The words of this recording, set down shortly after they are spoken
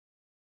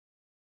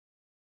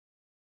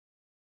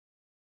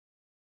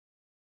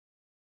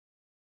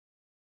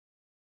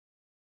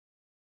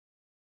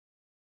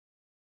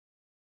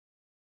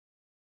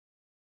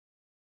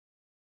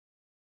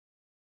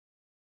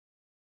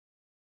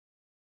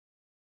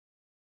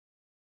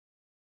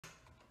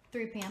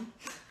3 p.m.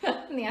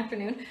 in the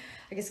afternoon.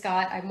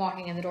 I'm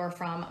walking in the door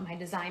from my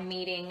design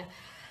meeting.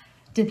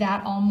 Did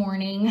that all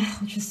morning,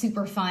 which was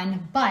super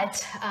fun.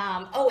 But,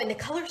 oh, and the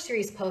color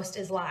series post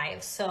is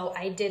live. So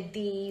I did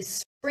the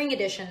spring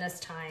edition this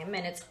time,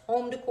 and it's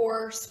home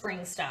decor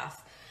spring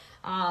stuff,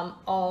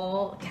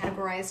 all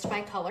categorized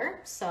by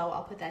color. So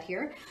I'll put that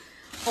here.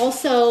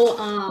 Also,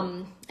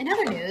 in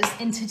other news,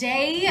 and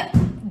today,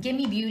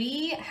 Gimme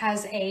Beauty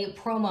has a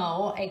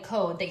promo, a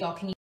code that y'all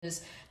can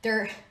use.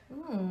 Their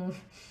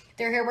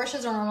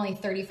hairbrushes are normally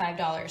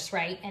 $35,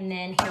 right? And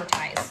then hair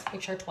ties,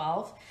 which are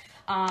 $12.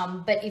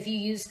 But if you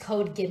use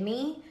code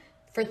GIVEME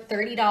for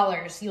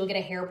 $30, you'll get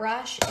a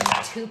hairbrush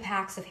and 2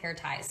 packs of hair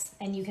ties,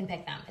 and you can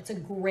pick them. It's a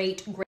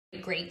great,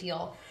 great, great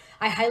deal.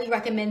 I highly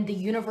recommend the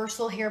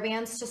universal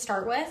hairbands to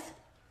start with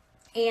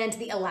and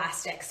the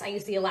elastics. I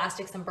use the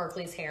elastics in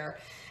Berkeley's hair,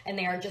 and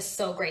they are just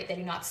so great. They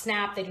do not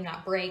snap, they do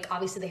not break.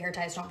 Obviously, the hair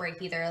ties don't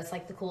break either. That's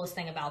like the coolest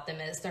thing about them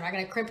is they're not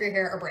gonna crimp your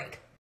hair or break.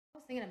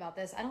 Thinking about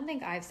this, I don't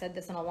think I've said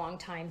this in a long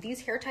time.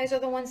 These hair ties are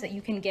the ones that you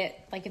can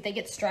get, like if they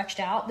get stretched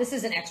out. This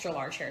is an extra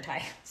large hair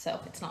tie, so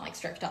it's not like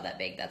stretched out that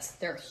big.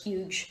 They're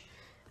huge,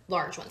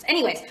 large ones.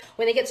 Anyways,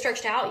 when they get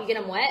stretched out, you get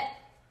them wet,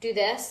 do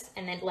this,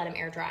 and then let them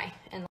air dry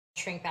and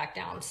shrink back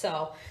down.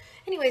 So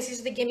anyways, these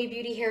are the Gimme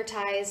Beauty hair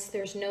ties.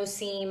 There's no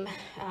seam.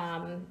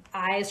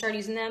 I started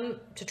using them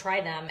to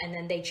try them, and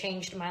then they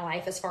changed my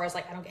life as far as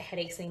like I don't get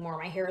headaches anymore.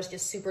 My hair is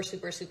just super,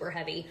 super, super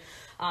heavy.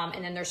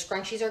 And then their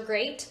scrunchies are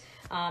great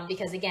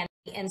because again,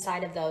 the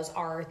inside of those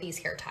are these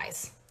hair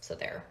ties, so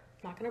they're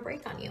not gonna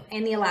break on you.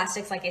 And the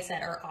elastics, like I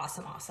said, are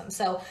awesome, awesome.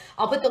 So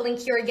I'll put the link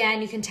here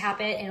again. You can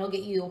tap it and it'll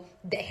get you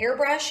the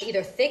hairbrush,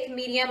 either thick,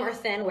 medium, or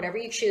thin, whatever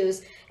you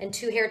choose, and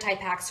 2 hair tie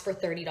packs for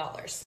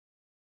 $30.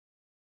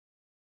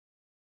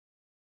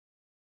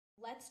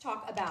 Let's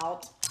talk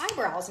about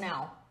eyebrows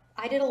now.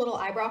 I did a little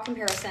eyebrow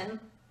comparison.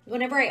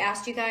 Whenever I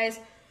asked you guys,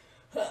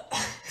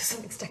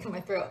 something stuck in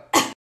my throat.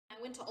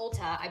 I went to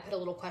Ulta, I put a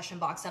little question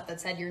box up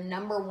that said your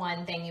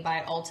 #1 thing you buy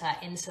at Ulta,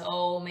 and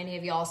so many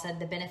of y'all said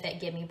the Benefit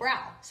Give Me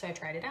Brow, so I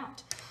tried it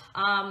out.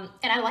 And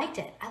I liked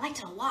it. I liked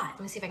it a lot.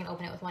 Let me see if I can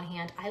open it with one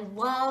hand. I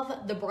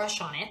love the brush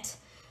on it.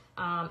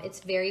 It's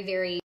very,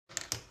 very,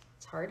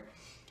 it's hard,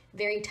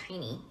 very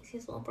tiny. See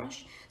this little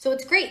brush? So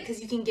it's great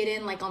because you can get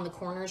in like on the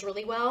corners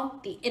really well,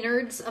 the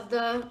innards of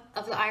the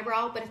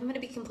eyebrow, but if I'm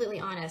gonna be completely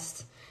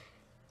honest,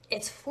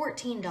 it's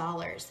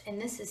 $14 and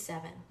this is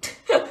 $7.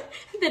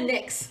 The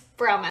NYX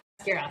Brow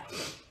Mascara.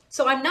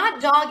 So I'm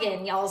not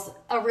dogging y'all's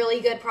a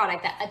really good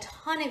product that a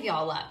ton of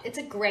y'all love. It's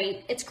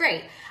great.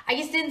 I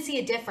just didn't see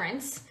a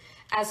difference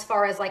as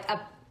far as like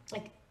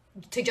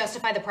to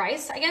justify the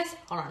price, I guess.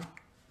 Hold on.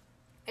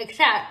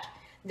 Except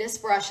this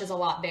brush is a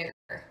lot bigger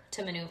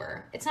to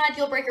maneuver. It's not a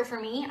deal breaker for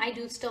me. I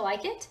do still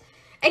like it.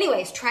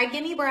 Anyways, tried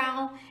Gimme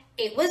Brow.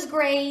 It was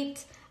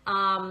great.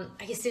 I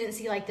just didn't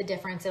see like the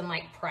difference in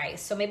like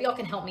price. So maybe y'all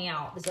can help me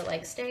out. Does it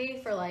like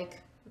stay for like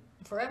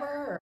forever?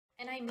 Or?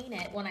 And I mean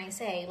it when I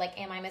say, like,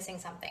 am I missing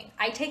something?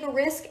 I take a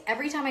risk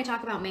every time I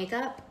talk about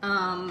makeup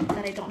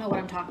that I don't know what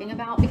I'm talking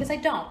about, because I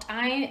don't.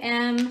 I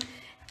am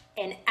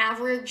an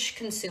average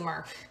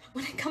consumer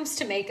when it comes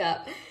to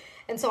makeup.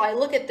 And so I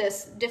look at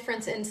this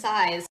difference in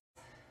size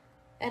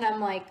and I'm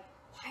like,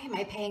 why am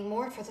I paying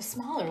more for the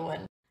smaller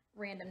one?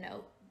 Random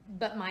note,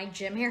 but my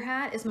gym hair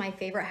hat is my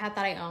favorite hat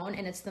that I own,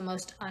 and it's the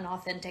most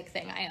unauthentic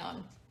thing I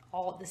own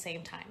all at the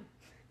same time.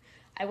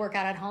 I work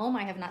out at home.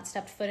 I have not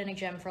stepped foot in a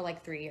gym for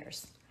like 3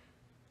 years.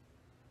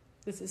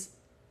 This is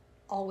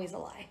always a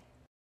lie.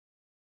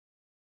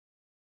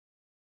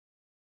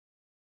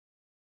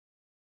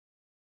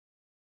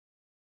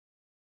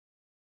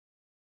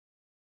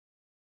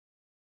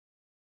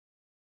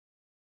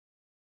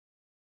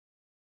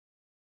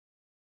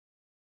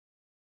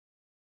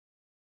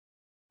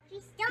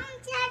 Please don't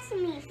touch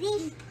me,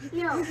 please.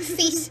 No.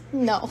 Please,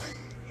 no.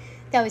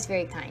 That was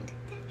very kind.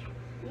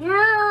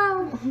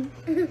 No.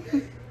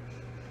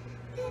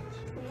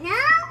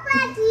 No,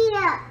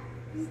 Patia.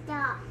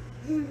 Stop.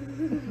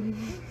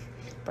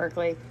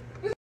 Berkeley.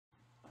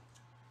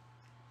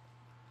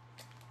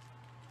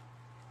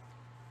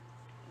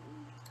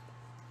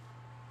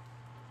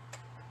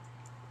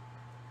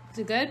 Is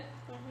it good?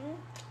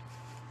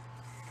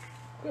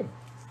 Good.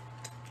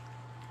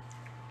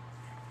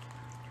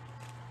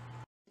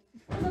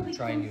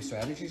 Trying new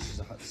strategies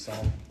to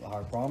solve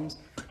hard problems.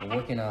 We're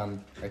working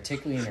on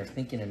articulating our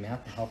thinking and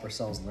math to help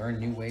ourselves learn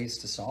new ways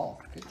to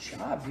solve. Good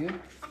job, dude.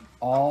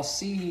 All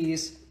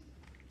C's.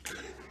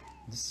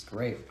 This is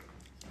great.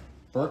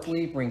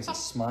 Berkeley brings a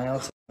smile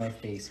to my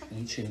face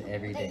each and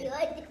every day.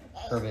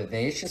 Her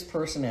vivacious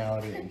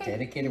personality and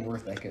dedicated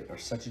work ethic are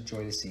such a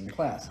joy to see in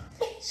class.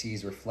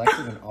 She's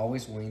reflective and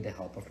always willing to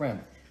help a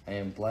friend. I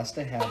am blessed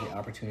to have the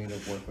opportunity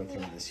to work with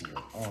her this year.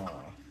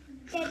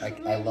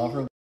 Aww. I love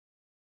her.